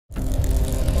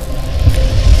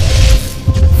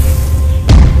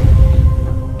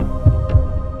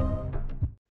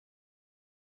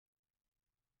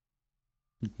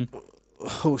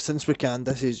Oh, since we can,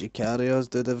 this is you carry us,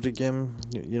 dude, every game.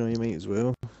 You know, you might as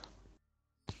well.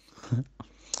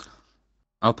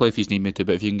 I'll play if you need me to,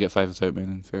 but if you can get 5 without me,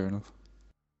 then fair enough.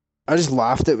 I just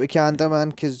laughed at Wakanda, man,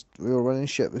 because we were running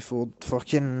shit before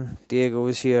fucking Diego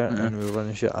was here, and we were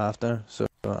running shit after, so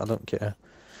I don't care.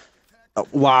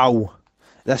 Wow!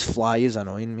 This fly is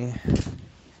annoying me.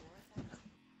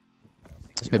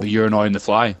 Maybe you're annoying the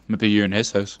fly. Maybe you're in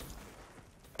his house.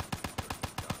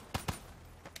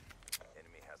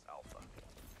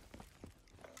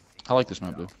 I like this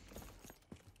map, though.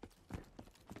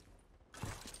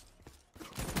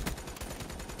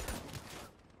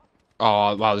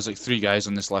 Oh, wow, there's like 3 guys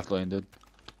on this left lane, dude.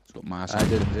 It's got massive. I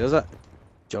didn't realize it.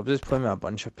 Jobs is playing with a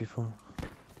bunch of people.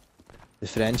 The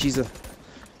Frenchies are...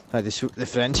 the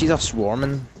Frenchies are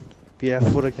swarming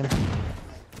BF4 again.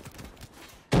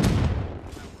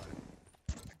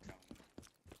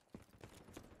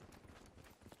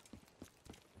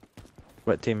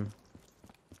 What team?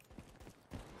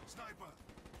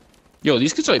 Yo,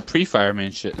 these kids are like pre-fire me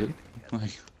and shit, dude.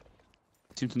 Like,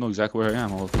 seem to know exactly where I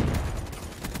am all the time.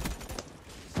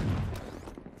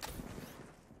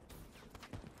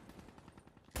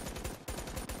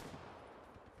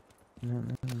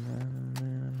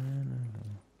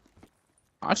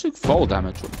 I actually fall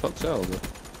damage. What the fuck's hell, dude?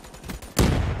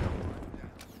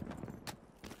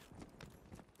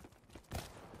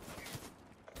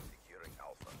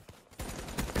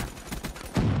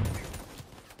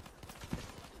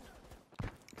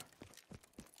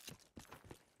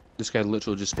 This guy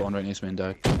literally just spawned right next to me and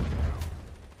died.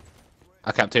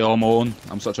 I kept it all my own.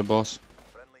 I'm such a boss.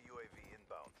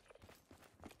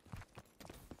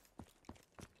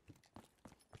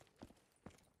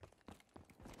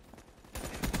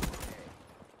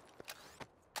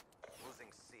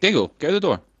 Diego, get out the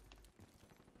door.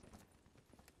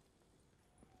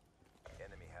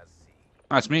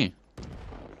 That's me.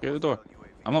 Get out the door.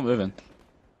 I'm not moving.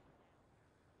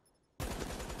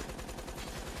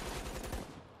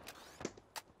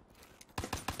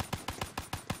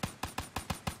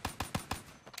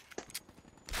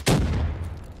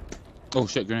 Oh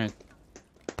shit, grenade.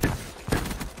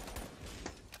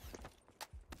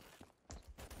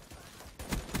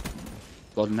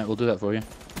 Blood net will do that for you.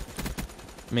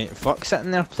 Mate, fuck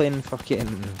sitting there playing fucking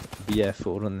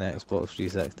BF4 on the Xbox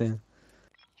 360.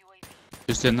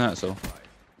 Who's doing that, so?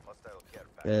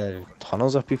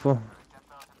 Tunnels of people.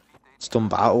 Stone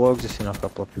battle logs, I've seen a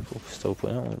couple of people still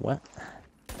playing it. Like, what?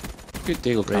 Good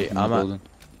Diego Right, camping in the building.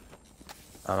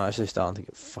 I'm actually starting to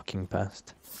get fucking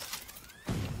pissed.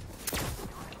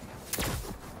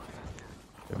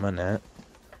 Get my net.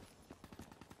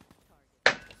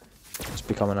 It's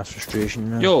becoming a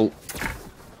frustration now. Yo!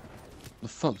 The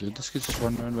fuck, dude? This kid's just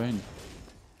running around behind me.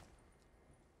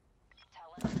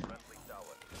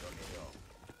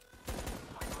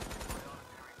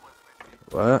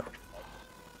 What?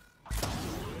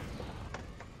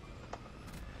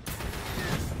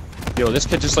 Yo, this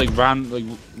kid just like ran, like,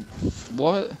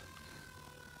 what?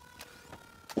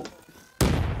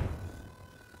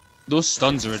 Those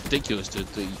stuns are ridiculous, dude.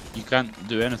 You can't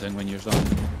do anything when you're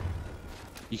stunned.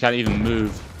 You can't even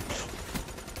move.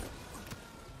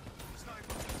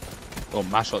 Oh,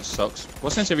 my shot sucks.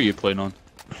 What sensitivity are you playing on?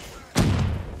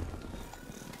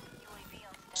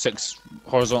 6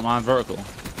 horizontal and vertical.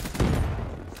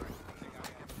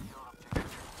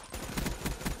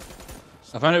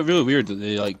 I find it really weird that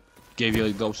they like gave you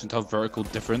like the option to have vertical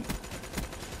different.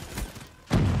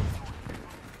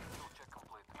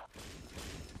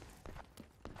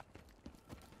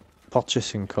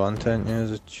 Purchasing content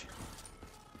usage.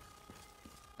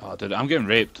 Oh, dude, I'm getting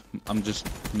raped. I'm just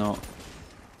not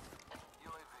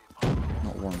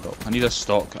warmed up. I need a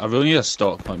stock. I really need a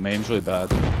stock. Like, my aim's really bad.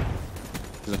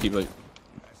 Because I keep like...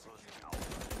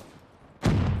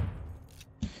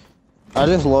 I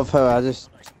just love how I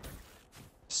just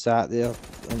sat there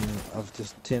and I've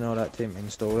just taken all that time to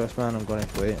install this, man. I'm gonna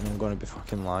play it and I'm gonna be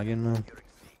fucking lagging, man.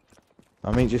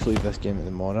 I might just leave this game at the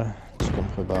tomorrow. Just go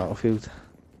and play Battlefield.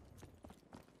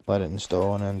 Let it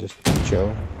install and then just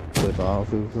chill. Play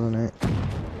Battlefield for the night.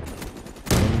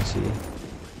 Let me see.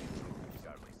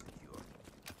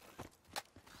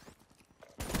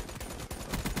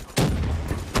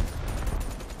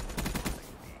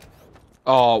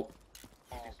 Oh!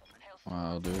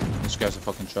 Wow, dude. This guy's a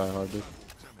fucking tryhard, dude.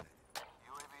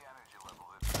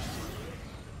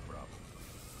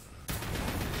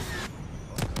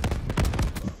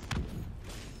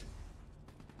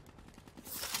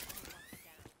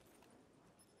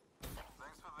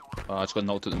 Oh, I just got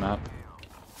knocked at the map.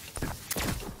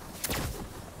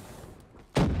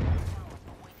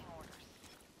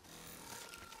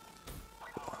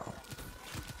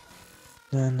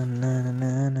 Na na na na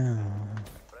na na.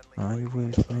 Are you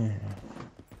with me?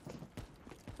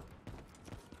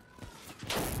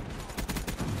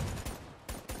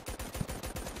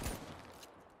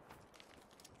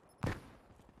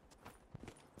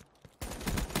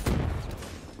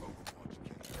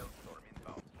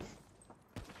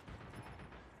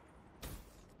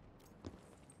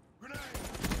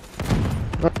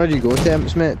 Where'd you go,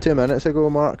 Temps, mate? 2 minutes ago,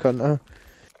 Mark Hunter.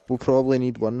 We'll probably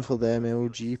need one for the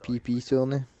MLG PP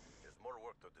tourney.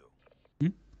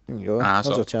 There you go. Ah, That's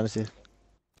so our chance to.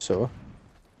 So.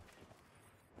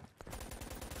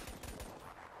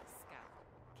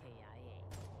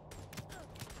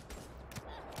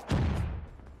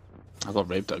 I got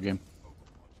raped that game.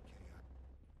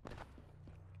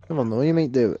 Never know, you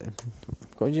might do it.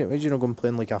 Why'd you not go and play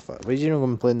like a. Why'd you not go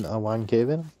and play a 1K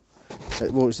then?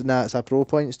 Well, it's a pro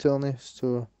points tourney,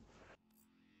 so.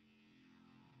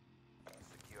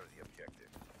 Secure the objective.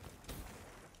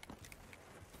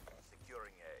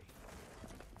 Securing A.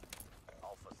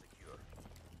 Alpha secure.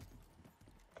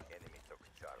 Enemy took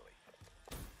Charlie.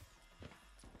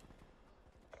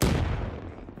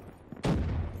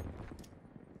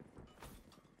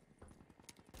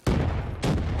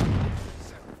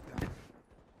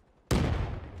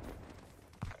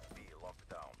 B locked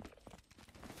down.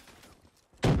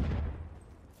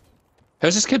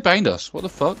 How's this kid behind us? What the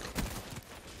fuck?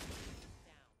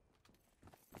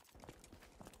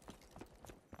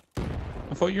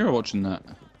 I thought you were watching that.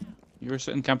 You were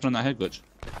sitting camping on that head glitch.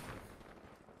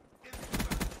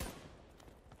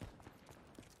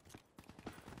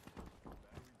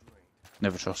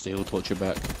 Never trust the old watch your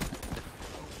back.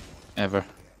 Ever.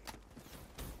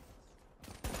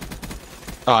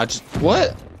 Oh,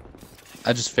 what?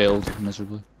 I just failed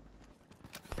miserably.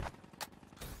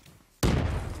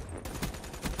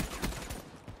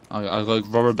 I like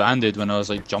rubber banded when I was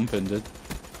like jumping, dude.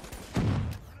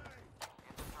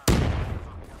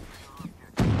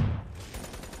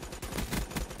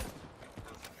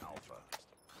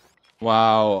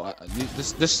 Wow,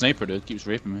 this sniper dude keeps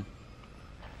raping me.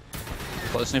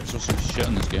 But the snipers are so shit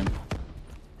in this game.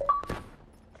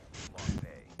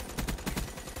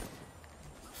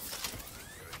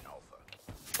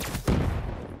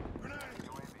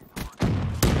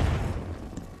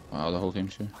 Wow, the whole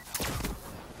team's here.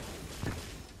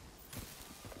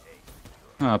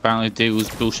 Oh, apparently Dale's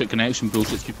bullshit connection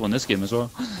bullshits people in this game as well.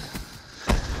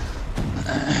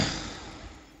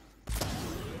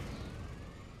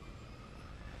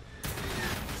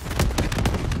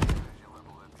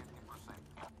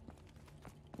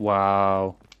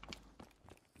 Wow.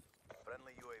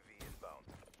 Friendly UAV inbound.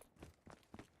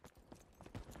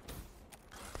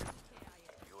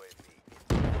 UAV.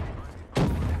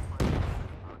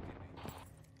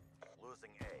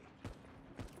 Losing A.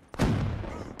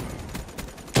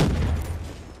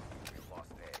 We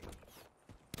lost A.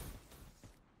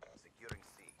 Securing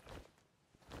C.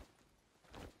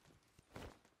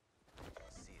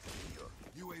 C secure.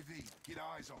 UAV, get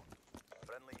eyes on.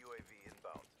 Friendly UAV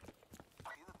inbound.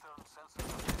 Friendly Hellstorm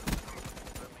inbound.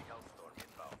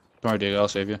 Don't worry, Diego, I'll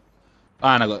save you.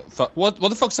 Ah, and I got what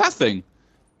the fuck's that thing?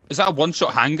 Is that a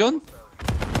one-shot handgun?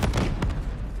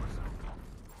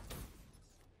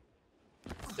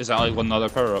 Is that like one of the other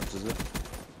power-ups, is it?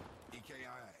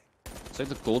 It's like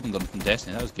the golden gun from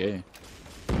Destiny, that was gay.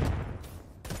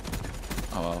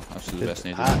 Oh well, absolutely best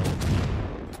nade.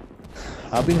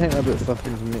 I've been thinking about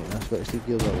fucking making a switch to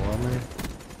Gears of War, man.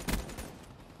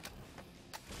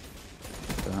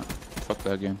 Fuck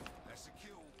that game.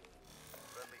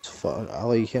 It's fuck, I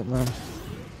like it, man.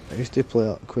 I used to play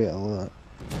it quite a lot.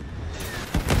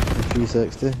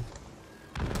 360.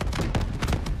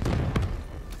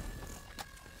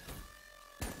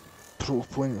 Pro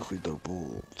point leader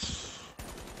bolts.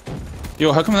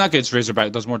 Yo, how come that gets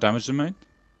Razorback does more damage than mine?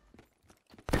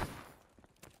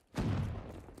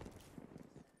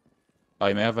 Oh,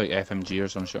 you may have like FMG or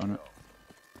some shit on it.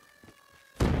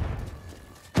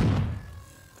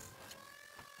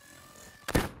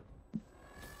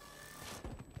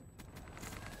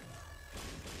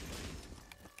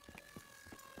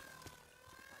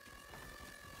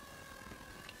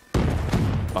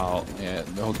 Wow, yeah,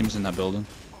 the whole team's in that building.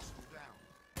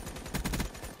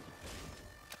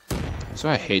 That's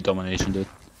why I hate Domination, dude.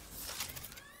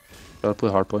 Gotta play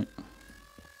hardpoint.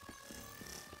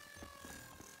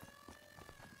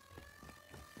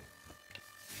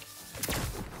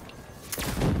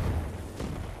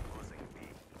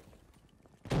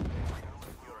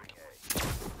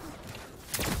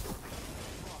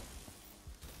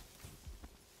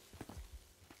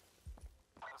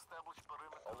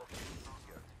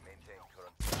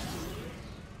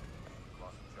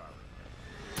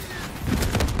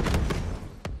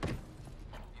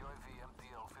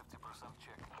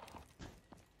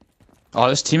 Oh,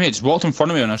 this teammate just walked in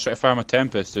front of me when I was trying to fire my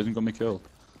Tempest. Didn't got me killed.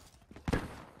 Losing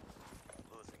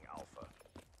Alpha.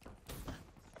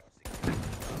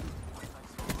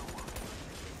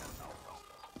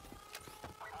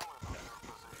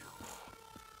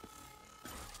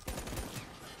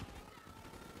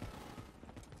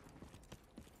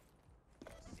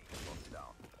 C locked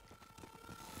down.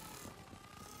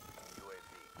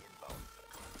 UAV inbound.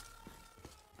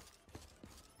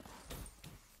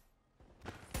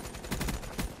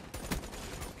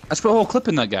 I just put a whole clip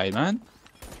in that guy, man.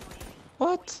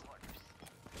 What?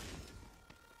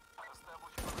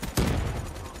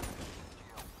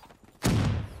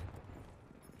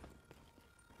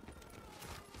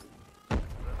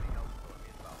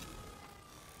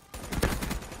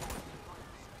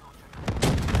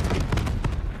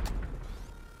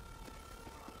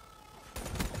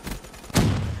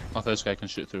 I thought this guy can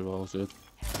shoot through walls, dude.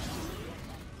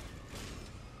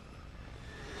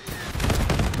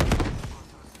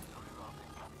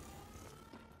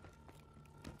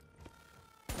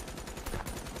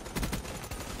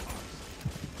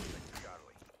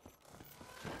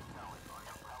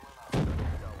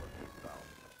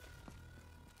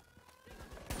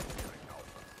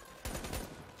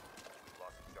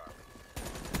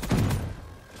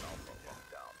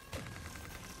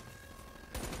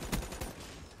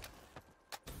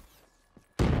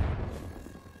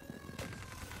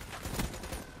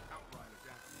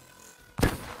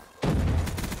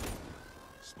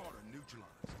 Spotter neutralized.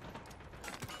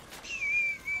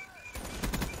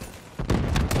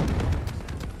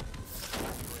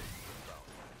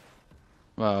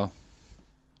 Wow.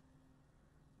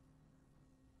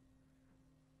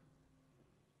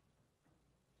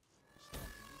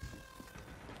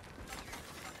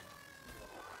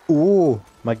 Oh,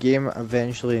 my game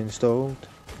eventually installed.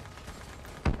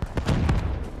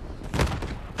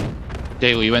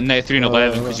 Daily, you went net 3 and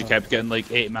 11 because you kept getting like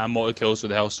 8-man multi kills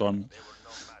with the Hellstorm.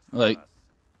 Like,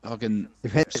 fucking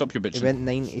stop your bitching. He went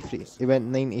 93. He went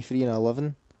 93 and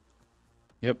 11.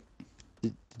 Yep.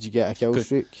 Did you get a kill Good.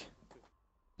 streak?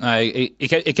 He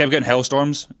kept getting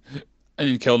Hellstorms and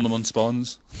then killing them on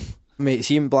spawns. Mate,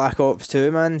 see in Black Ops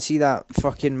 2, man. See that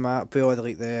fucking map with all the,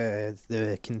 like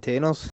the containers.